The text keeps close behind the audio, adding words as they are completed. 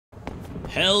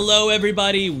Hello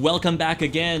everybody, welcome back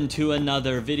again to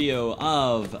another video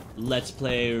of Let's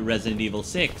Play Resident Evil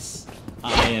 6.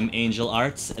 I am Angel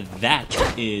Arts, that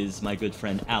is my good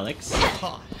friend Alex.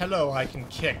 Hello, I can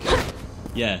kick.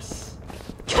 Yes.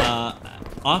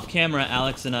 Off camera,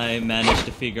 Alex and I managed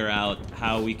to figure out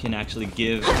how we can actually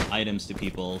give items to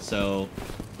people. So,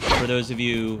 for those of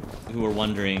you who are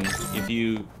wondering, if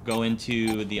you go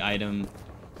into the item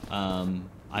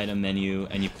menu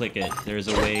and you click it, there's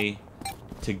a way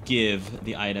to give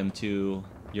the item to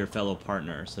your fellow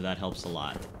partner, so that helps a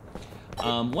lot.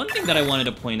 One thing that I wanted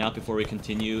to point out before we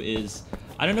continue is,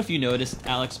 I don't know if you noticed,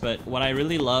 Alex, but what I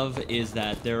really love is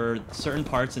that there are certain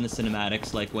parts in the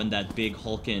cinematics, like when that big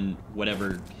Hulk and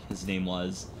whatever his name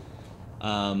was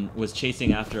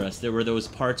chasing after us. There were those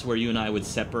parts where you and I would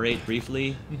separate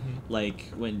briefly,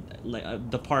 like when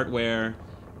the part where,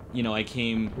 you know, he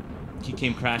came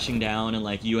crashing down and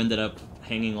like you ended up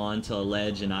hanging on to a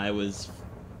ledge and I was,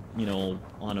 you know,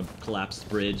 on a collapsed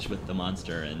bridge with the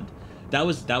monster, and that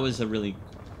was a really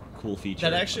cool feature.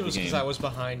 That actually was because I was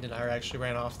behind and I actually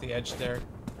ran off the edge there.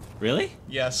 Really?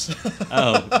 Yes.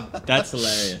 Oh, that's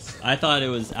hilarious. I thought it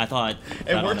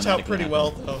worked out pretty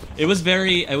well though. It was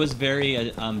very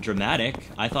dramatic.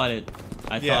 I thought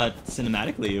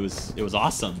cinematically it was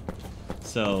awesome.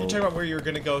 So you're talking about where you were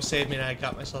gonna go save me and I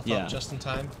got myself up just in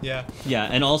time. Yeah. Yeah,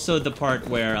 and also the part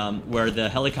where the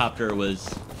helicopter was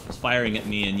firing at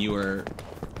me and you were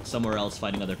somewhere else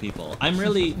fighting other people. I'm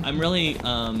really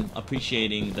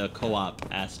appreciating the co-op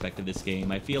aspect of this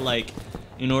game. I feel like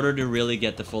in order to really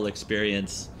get the full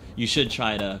experience, you should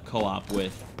try to co-op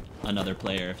with another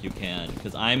player if you can,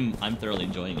 because I'm thoroughly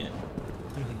enjoying it.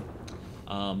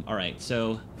 All right,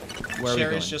 so where are we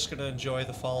going? Sherry's just gonna enjoy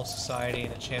the fall of society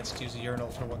and a chance to use a urinal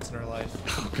for once in her life.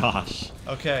 Oh gosh.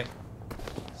 Okay.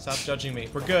 Stop judging me.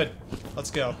 We're good. Let's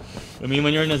go. I mean,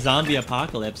 when you're in a zombie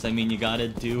apocalypse, I mean, you gotta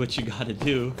do what you gotta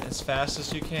do. As fast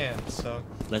as you can, so...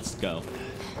 Let's go.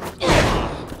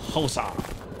 Hosa!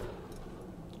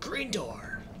 Green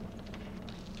door!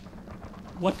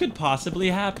 What could possibly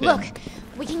happen? Look,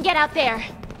 we can get out there.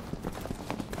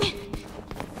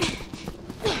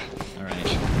 Alright.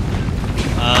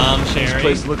 Sherry. This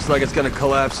place looks like it's gonna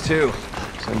collapse too.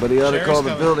 Somebody ought to call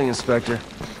the building inspector.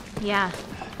 Yeah.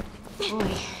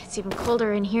 Boy, it's even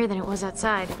colder in here than it was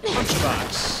outside.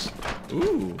 Lunchbox.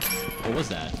 Ooh, what was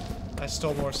that? I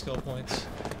stole more skill points.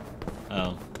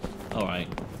 Oh, alright.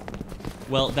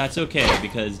 Well, that's okay,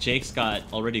 because Jake's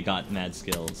already got mad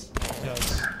skills. He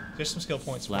does. There's some skill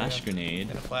points for Flash you. grenade.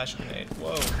 And a flash grenade.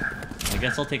 Whoa. I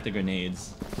guess I'll take the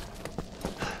grenades.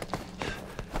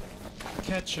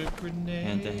 Catch a grenade.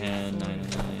 Hand to hand,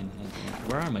 999.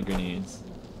 Where are my grenades?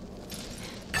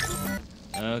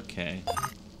 Okay.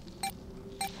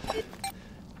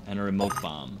 And a remote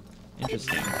bomb.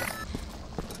 Interesting.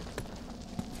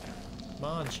 Come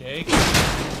on, Jake.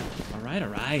 Alright,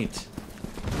 alright.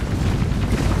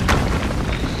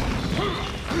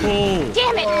 Oh!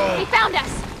 Damn it! They found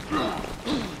us!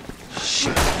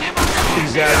 Shit.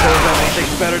 These assholes have anything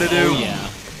better to do. Oh, yeah.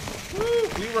 Woo,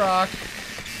 we rock.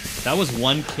 That was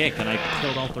one kick, and I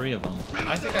killed all three of them.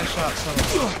 I think I shot some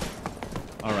of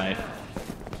them. Alright.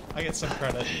 I get some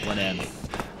credit. Whatever.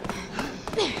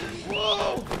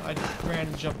 Whoa! I ran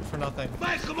and jumped for nothing.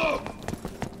 Uh-oh.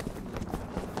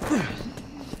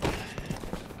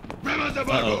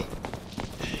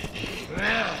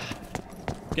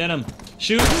 Get him!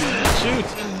 Shoot! Shoot!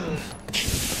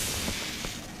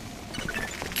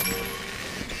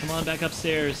 Come on, back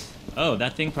upstairs. Oh,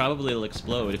 that thing probably will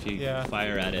explode if you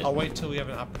fire at it. I'll wait till we have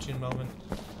an opportune moment.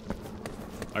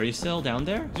 Are you still down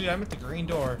there? Dude, I'm at the green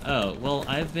door. Oh, well,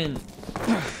 I've been...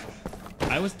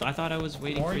 I thought I was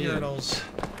waiting for you. More urinals.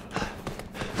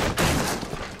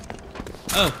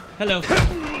 Oh, hello.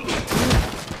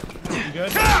 You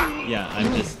good? Yeah,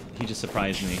 he just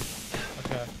surprised me.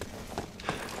 Okay.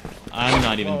 I'm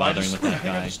not even bothering with that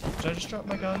guy. Did I just drop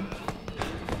my gun?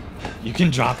 You can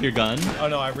drop your gun? Oh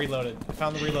no, I reloaded. I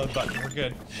found the reload button. We're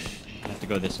good. I have to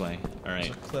go this way.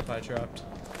 Alright. There's a clip I dropped.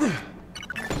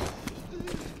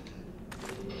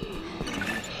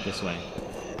 This way.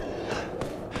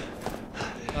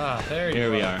 Ah, there you go.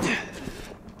 Here we are.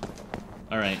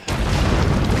 Alright.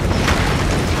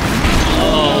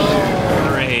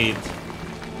 Oh, great.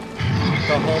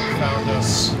 The Hulk found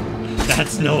us.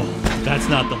 That's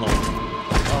not the Hulk.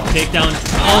 Oh. Take down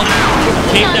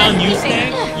you,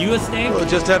 Stank? You a Stank? We'll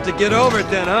just have to get over it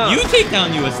then, huh? You take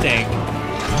down you a Stank.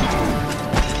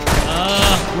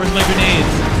 Where's my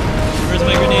grenades? Where's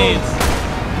my grenades?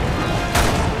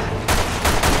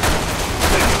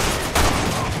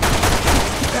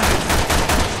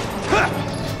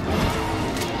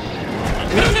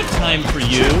 time for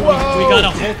you. Whoa. We got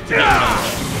a Hulk to get rid of.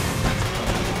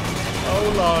 Oh,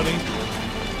 lordy.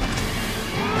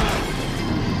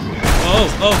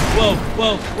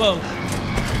 Whoa.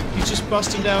 He's just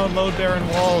busting down load-bearing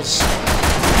walls.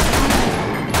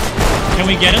 Can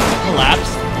we get him to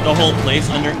collapse the whole place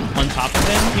on top of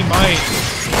him? He might.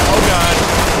 Oh, God.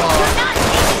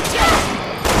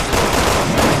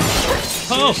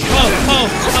 Whoa,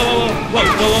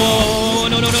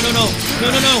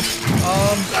 no.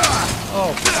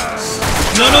 Oh.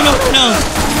 No.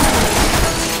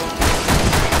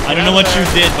 I don't know what you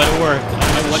did, but it worked. I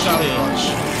don't know what you did.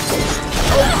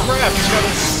 Oh, crap. He's got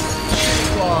his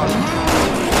claw.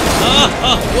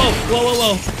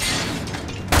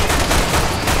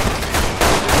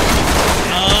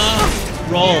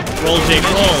 Whoa. Roll, Jake,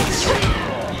 roll.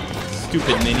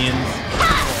 Stupid minions.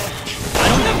 I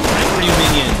don't have time for you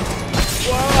minions.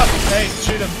 Whoa. Hey,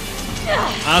 shoot him.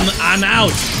 I'm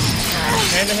out.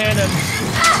 Hand to hand him.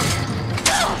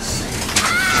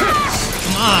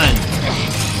 Come on.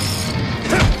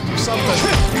 Do something.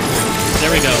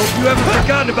 There we go. Hope you haven't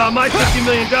forgotten about my $50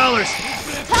 million. Talk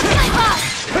to my boss.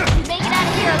 You make it out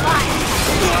of here alive.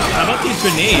 How about these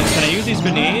grenades? Can I use these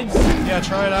grenades? Yeah,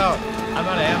 try it out. I'm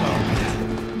out of ammo.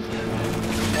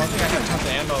 Well, I think I got tons of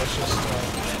ammo. It's just.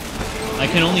 I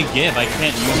can only give. I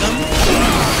can't use them?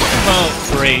 Oh,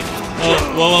 great. Oh,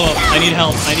 whoa. I need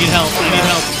help.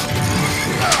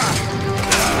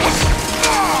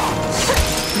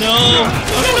 No.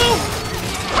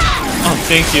 Oh,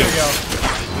 thank you. There we go.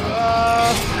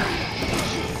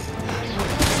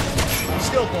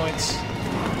 Skill points.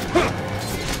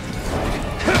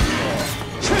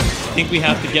 I think we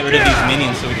have to get rid of these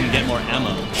minions so we can get more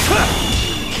ammo.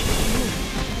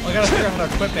 Well, I gotta figure out how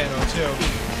to equip ammo, too.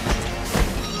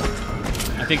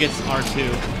 I think it's R2.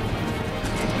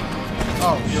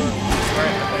 Oh, you're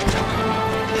right, I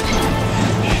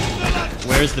think.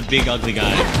 Where's the big ugly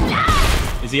guy?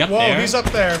 Is he up Whoa, there? he's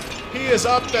up there. He is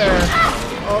up there.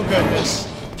 Oh, goodness.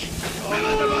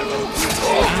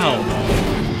 Ow.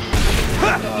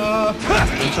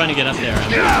 I'm trying to get up there.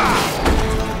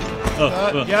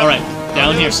 Yep. Alright.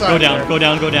 Down the here. other side there. Go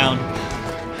down.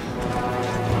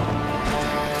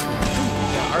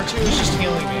 Yeah, R2 is just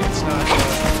healing me. It's not.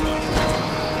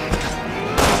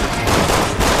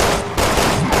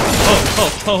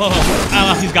 Oh.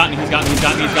 He's got me.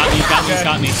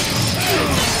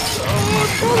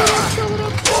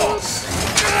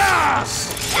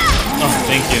 Oh,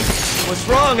 thank you. What's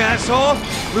wrong, asshole?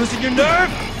 Losing your nerve?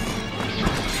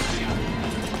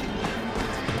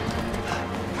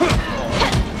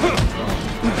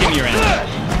 Give me your ammo.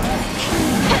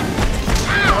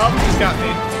 Oh, he's got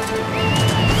me.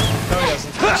 No, he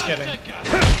doesn't. Just kidding.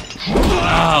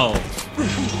 Ow.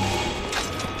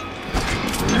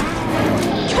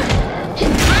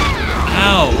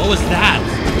 Ow, what was that?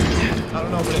 I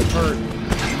don't know, but it hurt.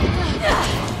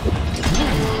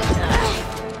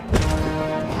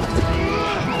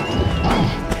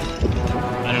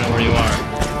 I don't know where you are.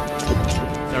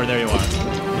 There you are.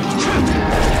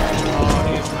 Oh,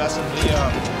 he's messing me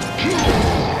up.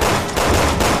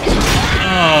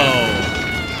 Oh.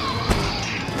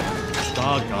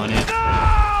 Doggone it.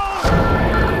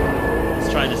 Let's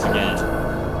try this again.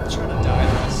 I'm trying to die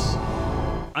this.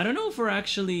 I don't know if we're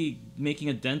actually making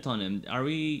a dent on him. Are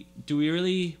we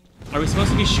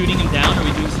supposed to be shooting him down, or are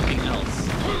we doing something else?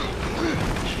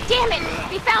 Damn it!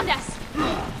 They found us.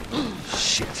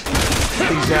 Shit.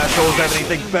 These assholes have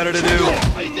anything better to do?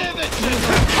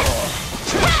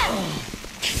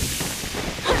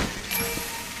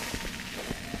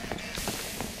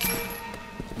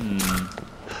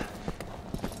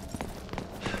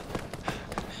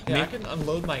 Yeah, I can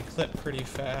unload my clip pretty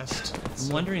fast. I'm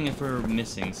wondering if we're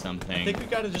missing I something. think we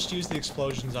gotta just use the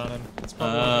explosions on him. It's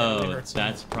probably what really Oh, hurts him.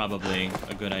 that's probably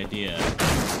a good idea.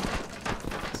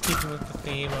 Just keeping with the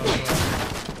theme of.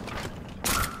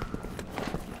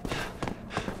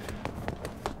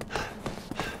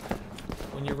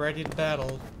 When you're ready to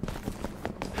battle.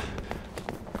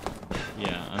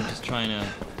 Yeah, I'm just trying to...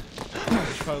 You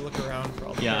should probably look around for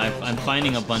all the Yeah, barrels I'm and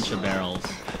finding a all bunch of barrels.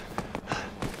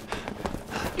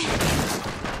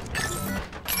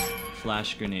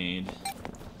 Flash grenade.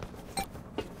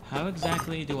 How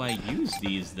exactly do I use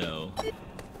these, though?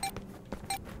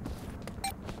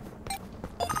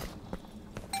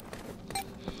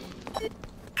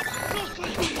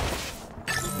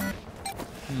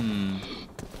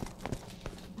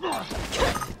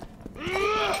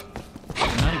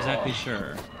 I'm not exactly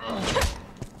sure.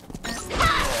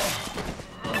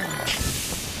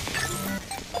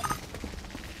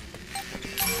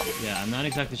 Yeah, I'm not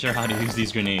exactly sure how to use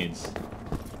these grenades.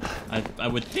 I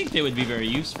would think they would be very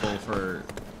useful for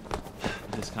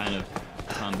this kind of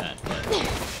combat, but...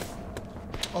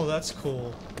 Oh, that's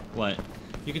cool. What?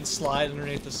 You can slide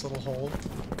underneath this little hole.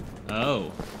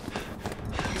 Oh.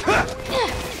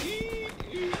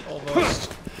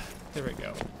 Almost. There we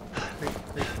go. Creep,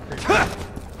 creep, creep.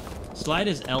 Slide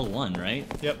is L1, right?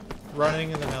 Yep.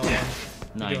 Running and then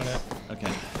L1. Nice. Doing it.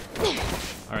 Okay.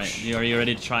 Alright, are you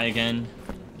ready to try again?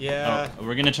 Yeah. Oh,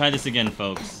 we're gonna try this again,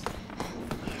 folks.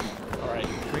 Alright,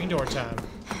 green door time.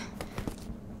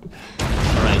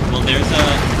 Alright, well there's a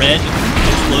red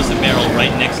explosive barrel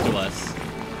right next to us.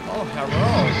 Oh,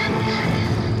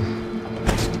 hello.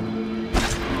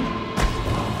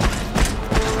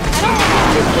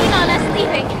 Too keen on us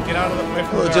leaving. Get out of the way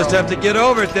from the We'll just barrel. have to get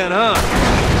over it then, huh?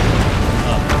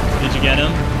 Oh, did you get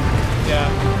him? Yeah.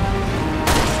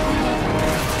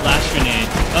 Flash grenade.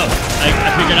 Oh, I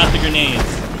figured out the grenades.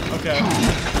 Okay.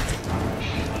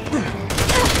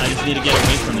 I just need to get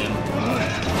away from him.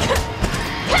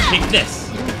 Take this.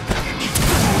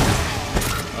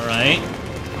 Alright.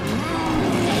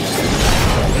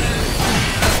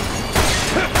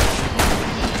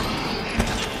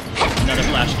 Another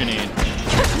flash grenade.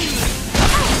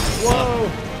 Whoa!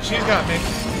 She's got me.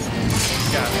 She's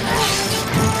got me.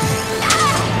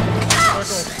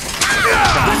 Circle.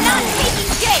 Not taking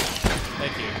Jake.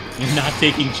 Thank you. You're not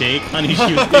taking Jake? Honey,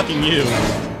 she was taking you.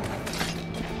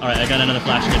 Alright, I got another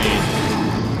flash grenade.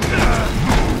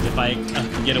 If I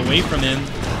can get away from him.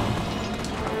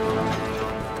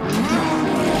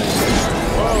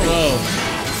 Whoa.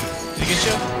 Did he get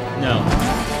you? No.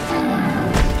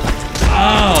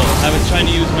 Oh! I was trying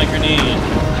to use my grenade.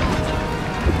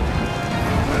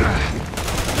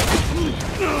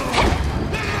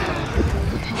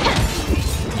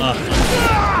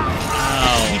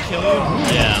 Ow. Did he kill you?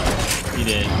 Yeah, he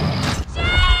did.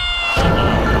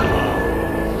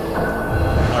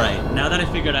 Alright, now that I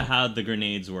figured out how the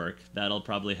grenades work, that'll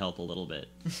probably help a little bit.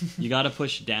 You gotta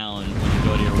push down when you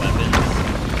go to your weapons.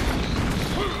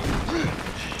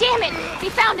 Damn it! They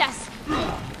found us.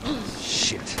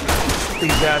 Shit.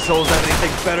 These assholes have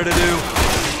anything better to do?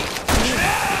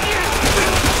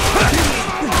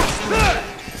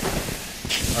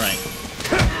 Alright.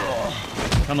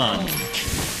 Come on.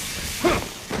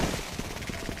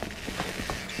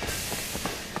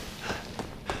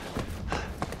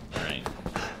 Alright.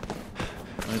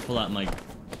 Let me pull out my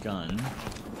gun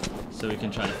so we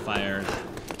can try to fire.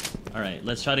 Alright,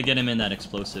 let's try to get him in that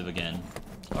explosive again.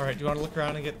 Alright, do you want to look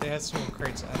around and get... They had some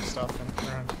crates and stuff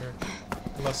around here.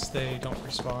 Unless they don't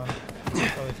respawn. Oh,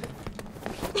 they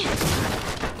do.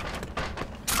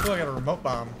 Oh, I got a remote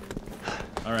bomb.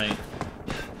 Alright.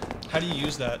 How do you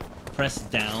use that? Press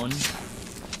down.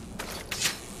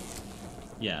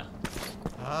 Yeah.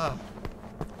 Ah,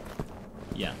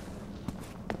 Yeah.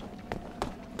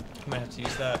 I might have to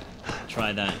use that.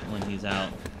 Try that when he's out.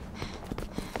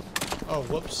 Oh,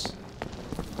 whoops.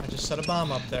 I just set a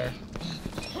bomb up there.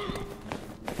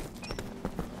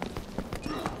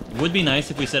 It would be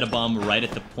nice if we set a bomb right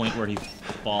at the point where he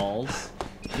falls.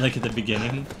 Like at the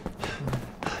beginning.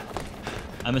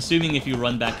 I'm assuming if you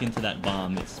run back into that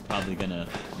bomb, it's probably gonna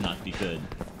not be good.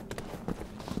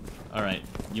 Alright,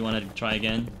 you wanna try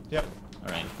again? Yep.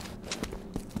 Alright.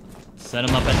 Set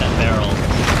him up at that barrel.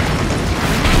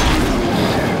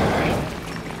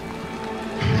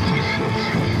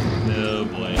 Oh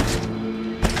boy.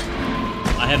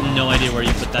 I have no idea where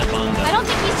you put that bomb though. I don't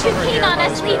think he's too Over keen here on by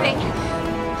us this barrel.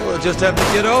 leaving. We'll just have to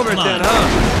get over it Come then, on. huh?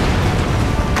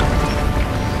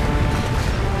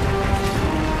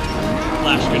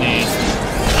 Flash grenade.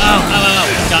 Ow, ow, ow, ow.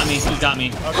 He's got me, he's got me.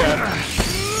 Okay.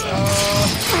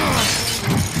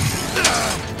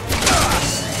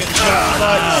 Getting shot in the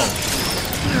butt. Ow.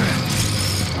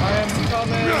 I am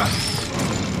coming.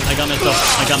 I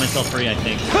got myself free, I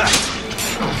think. Got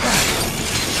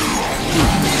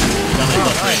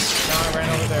myself free. Nice. Now I ran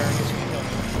over there and he's gonna kill me.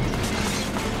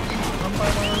 Come by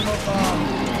my remote bomb.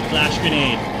 Flash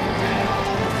grenade.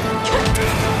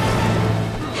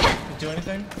 Did it do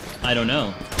anything? I don't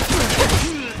know.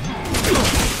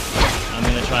 I'm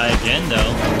gonna try again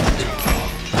though.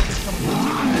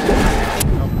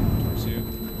 Towards you.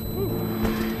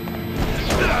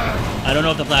 I don't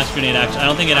know if the flash grenade actually. I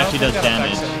don't think it actually does that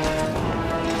damage. affects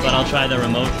it. But I'll try the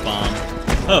remote bomb.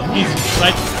 Oh, he's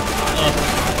right. Oh.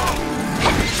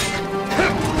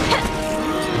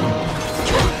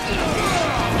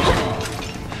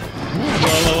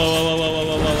 Whoa, whoa, whoa, whoa, whoa, whoa,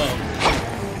 whoa, whoa, whoa.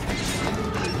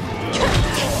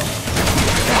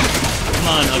 Come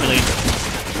on, ugly.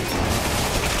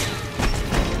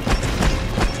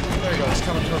 There you go. It's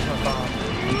coming towards my bomb.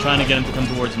 I'm trying to get him to come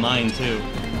towards mine too.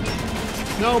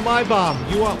 No, my bomb.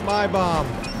 You want my bomb.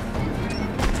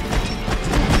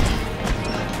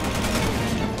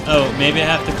 Oh, maybe I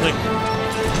have to click...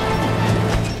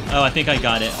 Oh, I think I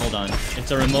got it. Hold on.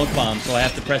 It's a remote bomb, so I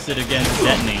have to press it again to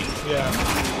detonate. Yeah.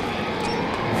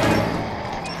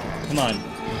 Come on.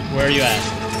 Where are you at?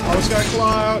 Oh, it's got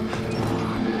clout.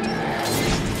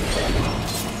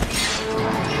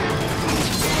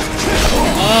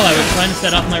 Oh, I was trying to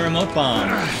set off my remote bomb.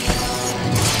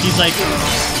 He's like...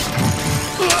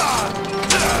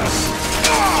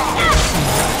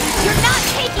 You're not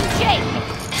taking Jake!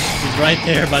 He's right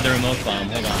there by the remote bomb.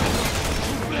 Hold on.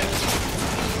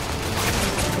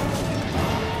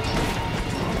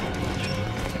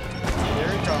 Here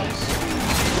he comes.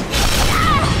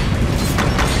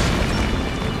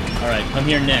 Alright, come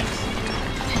here next.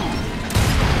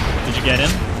 Did you get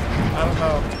him? I don't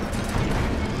know.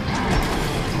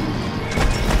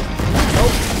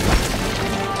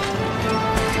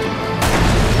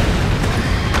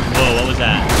 Whoa, what was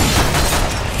that?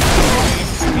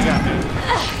 He got me.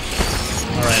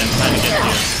 Alright, I'm trying to get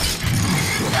you.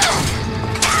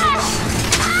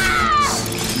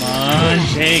 Come on,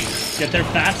 Jake. Get there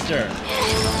faster.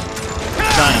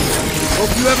 Got him.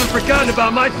 Hope you haven't forgotten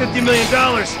about my $50 million.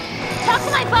 Talk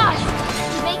to my boss!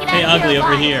 Make it Hey, out Ugly, here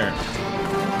over alive. here.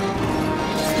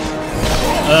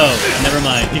 Oh, never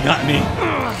mind. He got me.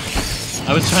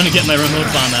 I was trying to get my remote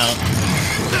bomb out.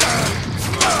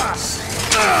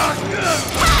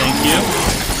 Thank you.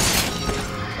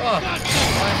 Oh,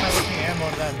 why am I looking at ammo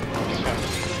then?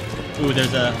 Okay. Ooh,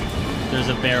 there's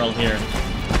a barrel here.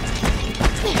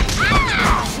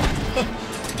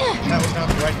 That was not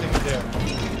the right thing to do.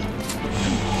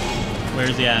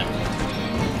 Where's he at?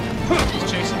 He's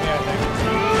chasing me, I think.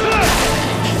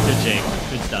 Good, Jake.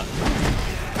 Good stuff.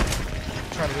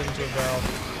 Trying to lead into a barrel.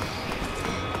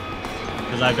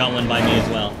 Because I've got one by me as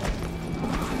well.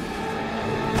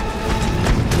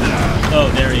 Oh,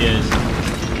 there he is.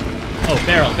 Oh,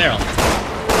 barrel, barrel.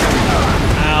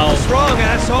 Ow. What's wrong, A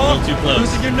asshole? little too close.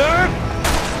 Losing your nerve?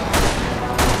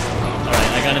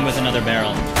 Alright, I got him with another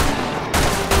barrel.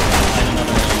 Find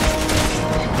another one.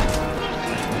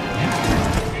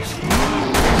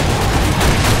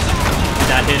 Did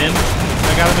that hit him?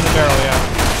 I got him in the barrel, yeah.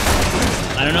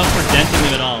 I don't know if we're denting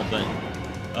him at all, but...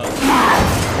 Oh,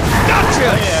 Gotcha,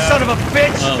 yeah. son of a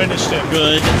bitch! oh Finished him.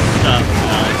 good stuff,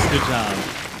 Alex. Good job.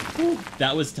 Whew,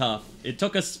 that was tough. It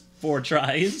took us 4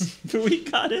 tries, but we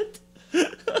got it.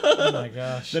 Oh my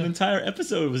gosh. That entire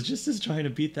episode was just us trying to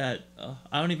beat that.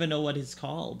 I don't even know what it's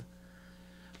called.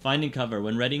 Finding cover.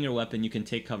 When readying your weapon, you can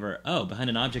take cover. Oh, behind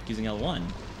an object using L1.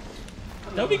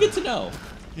 That would be good to know.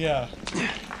 Yeah.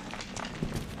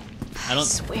 I don't.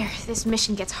 Swear, this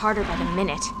mission gets harder by the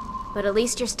minute. But at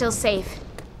least you're still safe.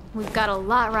 We've got a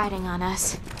lot riding on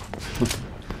us.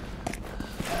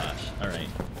 Gosh. All right.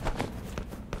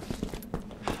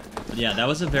 But yeah, that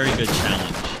was a very good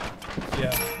challenge.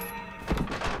 Yeah.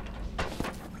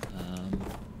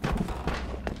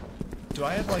 Do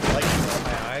I have like lightning on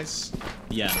my eyes?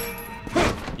 Yeah.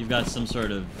 You've got some sort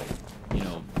of, you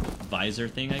know, visor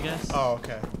thing, I guess. Oh,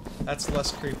 okay. That's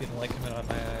less creepy than light coming on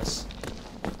my eyes.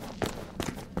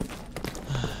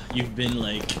 You've been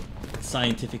like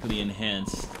scientifically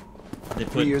enhanced. They 3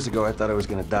 put. years ago, I thought I was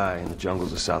gonna die in the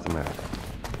jungles of South America.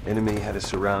 Enemy had us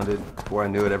surrounded. Before I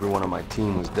knew it, everyone on my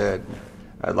team was dead.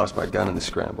 I'd lost my gun in the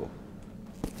scramble.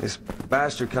 This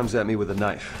bastard comes at me with a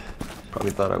knife. Probably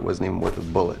thought I wasn't even worth a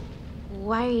bullet.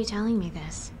 Why are you telling me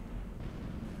this?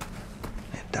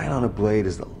 Man, dying on a blade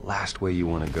is the last way you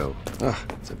want to go. Ugh,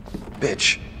 it's a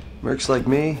bitch. Mercs like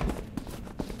me,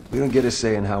 we don't get a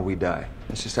say in how we die.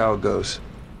 That's just how it goes.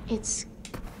 It's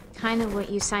kind of what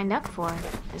you signed up for,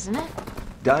 isn't it?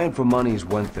 Dying for money is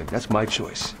one thing. That's my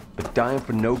choice. But dying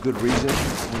for no good reason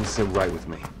doesn't sit right with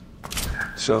me.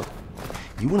 So,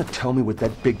 you want to tell me what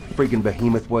that big friggin'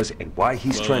 behemoth was and why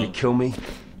he's trying to kill me?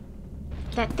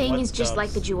 That thing What is just does?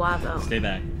 like the B.O.W. Stay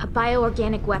back. A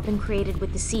bioorganic weapon created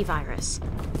with the C virus.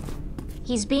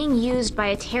 He's being used by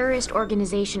a terrorist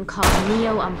organization called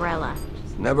Neo Umbrella.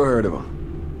 Never heard of him.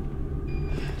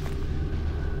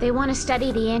 They want to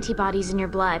study the antibodies in your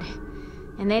blood,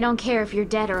 and they don't care if you're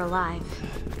dead or alive.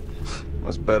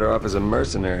 Must better off as a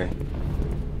mercenary.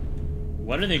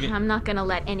 What are they gonna... I'm not gonna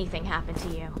let anything happen to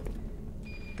you.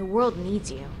 The world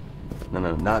needs you.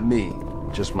 No, not me.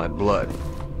 Just my blood.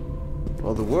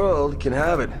 Well, the world can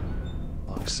have it. As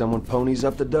long as someone ponies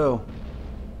up the dough.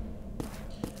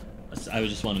 I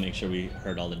just want to make sure we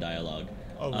heard all the dialogue.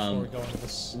 Oh, before we go into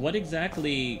this. What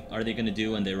exactly are they going to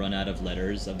do when they run out of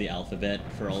letters of the alphabet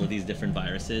for all of these different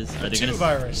viruses? Are they going to...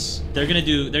 virus. They're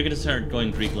gonna start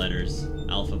going Greek letters,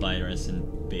 alpha virus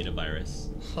and beta virus.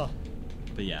 Huh.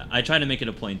 But yeah, I try to make it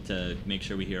a point to make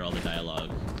sure we hear all the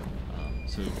dialogue.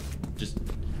 So just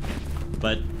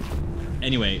But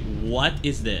anyway, what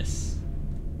is this?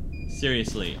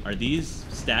 Seriously, are these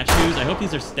statues? I hope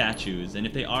these are statues, and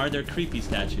if they are, they're creepy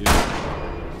statues.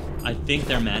 I think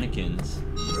they're mannequins,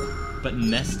 but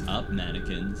messed up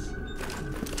mannequins.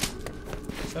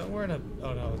 Is that wearing a...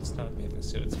 Oh no, it's not a bathing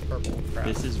suit, it's purple crap.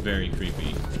 This is very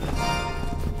creepy.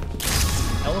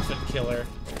 Elephant killer.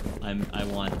 I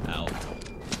want out.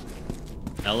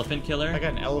 Elephant killer? I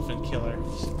got an elephant killer.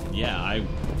 Yeah, I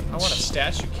want a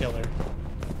statue killer.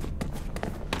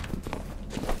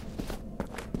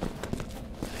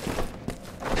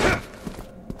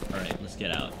 Alright, let's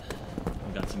get out.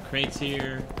 We've got some crates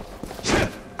here.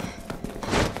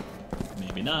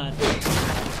 Maybe not.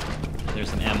 There's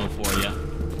some ammo for you.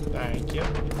 Thank you.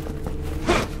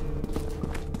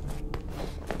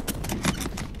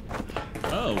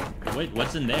 Oh, wait,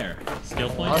 what's in there?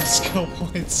 Skill A lot of points? skill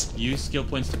points. Use skill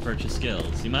points to purchase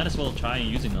skills. You might as well try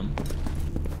using them.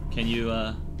 Can you,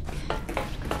 I'll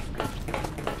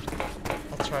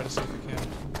try to see if we can.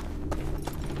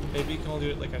 Maybe you can only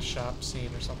do it like a shop scene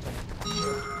or something.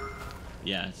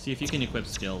 yeah, see if you can equip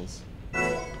skills.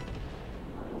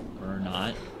 Or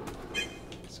not.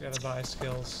 Just gotta buy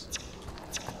skills.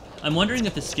 I'm wondering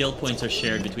if the skill points are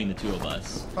shared between the two of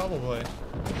us. Probably.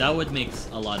 That would make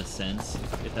a lot of sense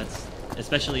if that's,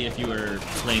 especially if you were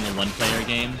playing a one-player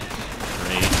game.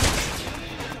 Great.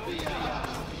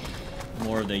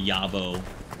 More of the Yavo,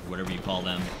 whatever you call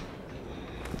them.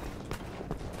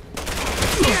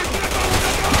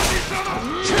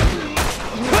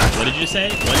 What did you say?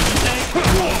 What did you say?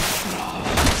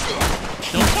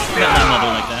 Don't talk about my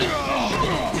mother like that.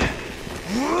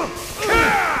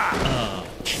 Oh,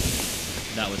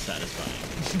 that was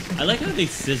satisfying. I like how they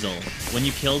sizzle. When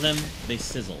you kill them, they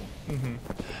sizzle. Mm-hmm.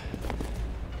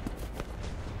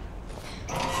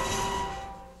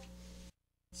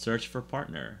 Search for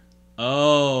partner.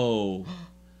 Oh.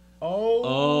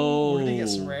 Oh. We're gonna get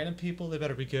some random people. They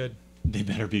better be good. They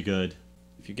better be good.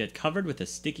 If you get covered with a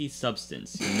sticky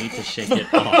substance, you need to shake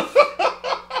it off.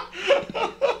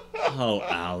 Oh,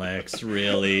 Alex,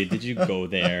 really? Did you go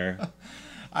there?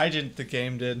 I didn't. The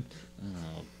game did.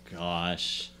 Oh,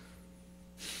 gosh.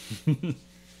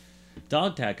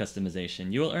 Dog tag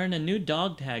customization. You will earn a new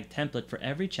dog tag template for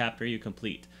every chapter you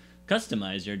complete.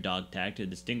 Customize your dog tag to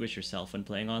distinguish yourself when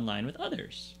playing online with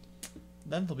others.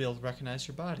 Then they'll be able to recognize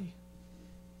your body.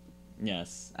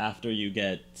 Yes, after you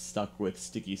get stuck with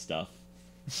sticky stuff.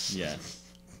 Yes.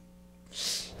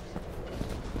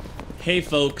 Hey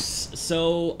folks,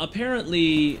 so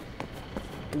apparently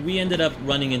we ended up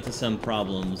running into some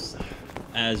problems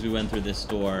as we went through this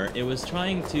door. It was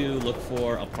trying to look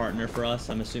for a partner for us,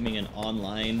 I'm assuming an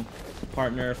online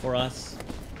partner for us.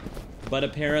 But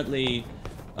apparently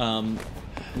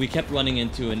we kept running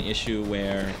into an issue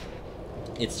where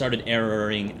it started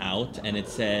erroring out and it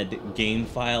said game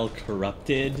file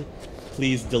corrupted.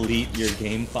 Please delete your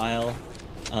game file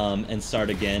and start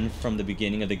again from the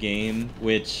beginning of the game,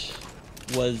 which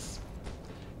was,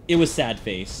 it was sad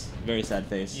face, very sad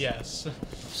face. Yes.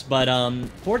 But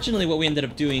fortunately what we ended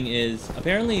up doing is,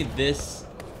 apparently this,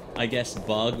 I guess,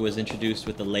 bug was introduced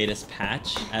with the latest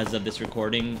patch as of this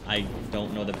recording. I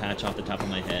don't know the patch off the top of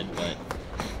my head, but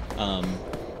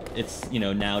it's, you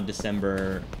know, now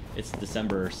December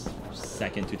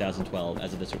 2nd, 2012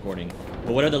 as of this recording.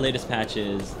 But whatever the latest patch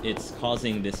is, it's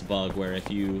causing this bug where if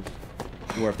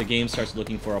the game starts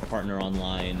looking for a partner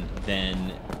online,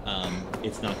 then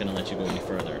it's not going to let you go any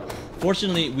further.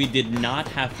 Fortunately, we did not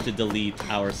have to delete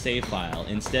our save file.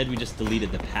 Instead, we just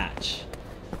deleted the patch.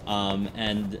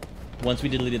 And once we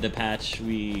deleted the patch,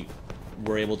 we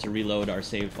were able to reload our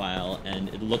save file, and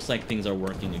it looks like things are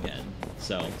working again.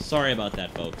 So, sorry about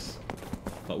that, folks.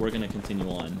 But we're going to continue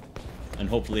on. And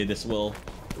hopefully this will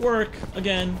work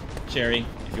again. Sherry,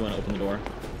 if you want to open the door.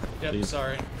 Yep, please.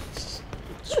 sorry.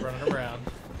 Just running around.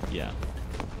 Yeah.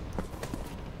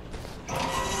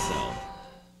 So.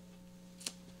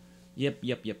 Yep.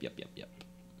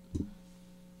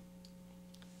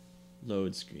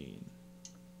 Load screen.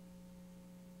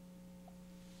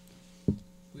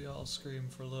 We all scream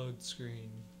for load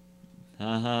screen.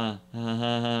 Ha ha ha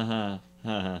ha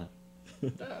ha ha.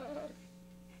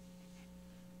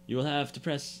 You will have to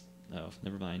press... Oh,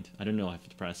 never mind. I don't know I have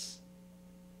to press.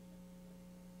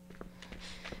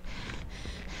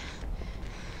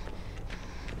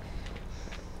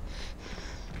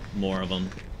 More of them.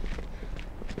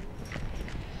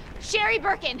 Sherry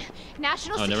Birkin,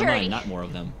 National Oh, Security. never mind. Not more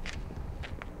of them.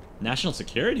 National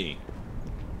Security?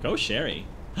 Go, Sherry.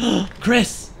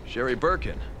 Chris! Sherry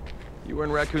Birkin, you were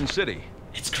in Raccoon City.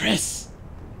 It's Chris!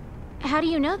 How do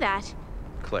you know that?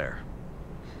 Claire,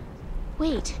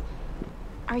 Wait,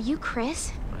 are you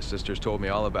Chris? my sisters told me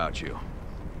all about you.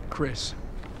 Chris.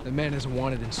 The man is a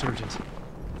wanted insurgent.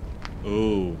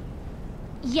 Ooh.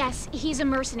 Yes, he's a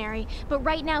mercenary, but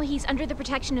right now he's under the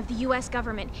protection of the US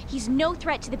government. He's no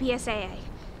threat to the PSAA.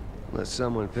 Unless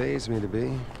someone pays me to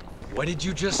be. What did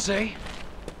you just say?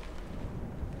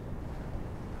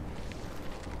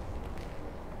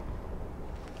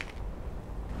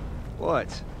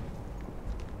 What?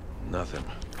 Nothing.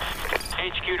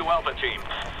 HQ to Alpha Team.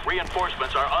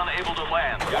 Reinforcements are unable to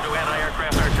land due to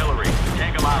anti-aircraft artillery.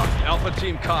 Take them out. Alpha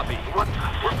Team, copy. What?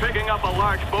 We're picking up a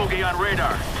large bogey on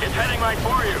radar. It's heading right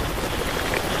for you.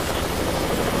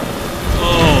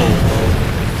 Oh.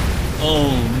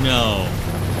 Oh no.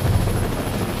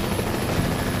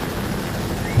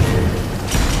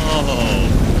 Oh.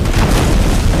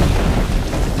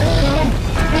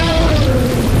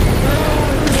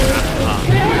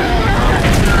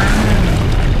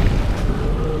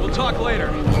 We'll talk later.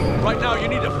 Right now, you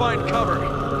need to find cover.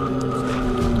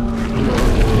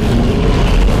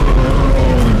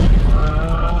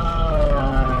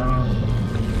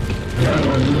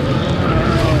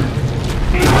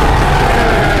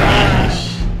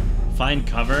 Find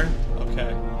cover?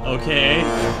 Okay. Okay.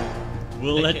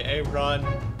 We'll AKA run.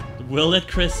 let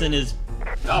Chris and his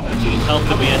Alpha Team, help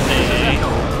the BSAA.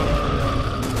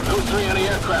 those 3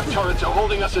 anti-aircraft turrets are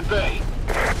holding us at bay.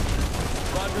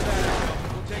 Roger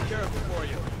that. We'll take care of it for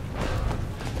you.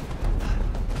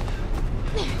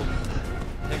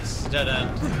 It's dead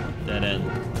end. Dead end.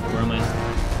 Where am I?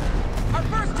 Our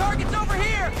first target's over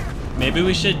here! Maybe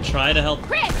we should try to help.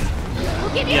 Chris!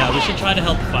 We'll give you a Yeah, we hand. should try to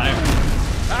help fire.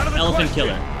 Out of the Elephant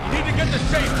question. killer. You need to get to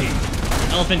safety.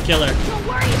 Elephant killer. Don't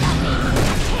worry about me.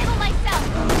 Handle myself.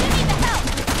 You need the help.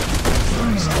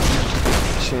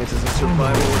 Chances of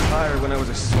survival were higher when I was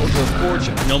a soldier of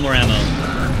fortune. No more ammo.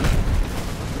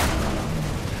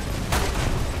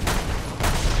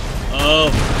 Oh.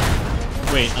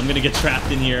 Wait, I'm gonna get trapped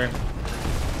in here.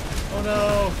 Oh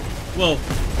no. Whoa.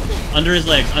 Under his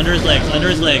legs, under his legs, under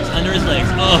his legs, under his legs.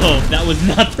 Oh, that was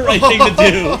not the right thing to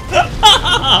do.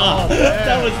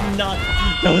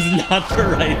 That was not the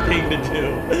right thing to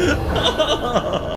do.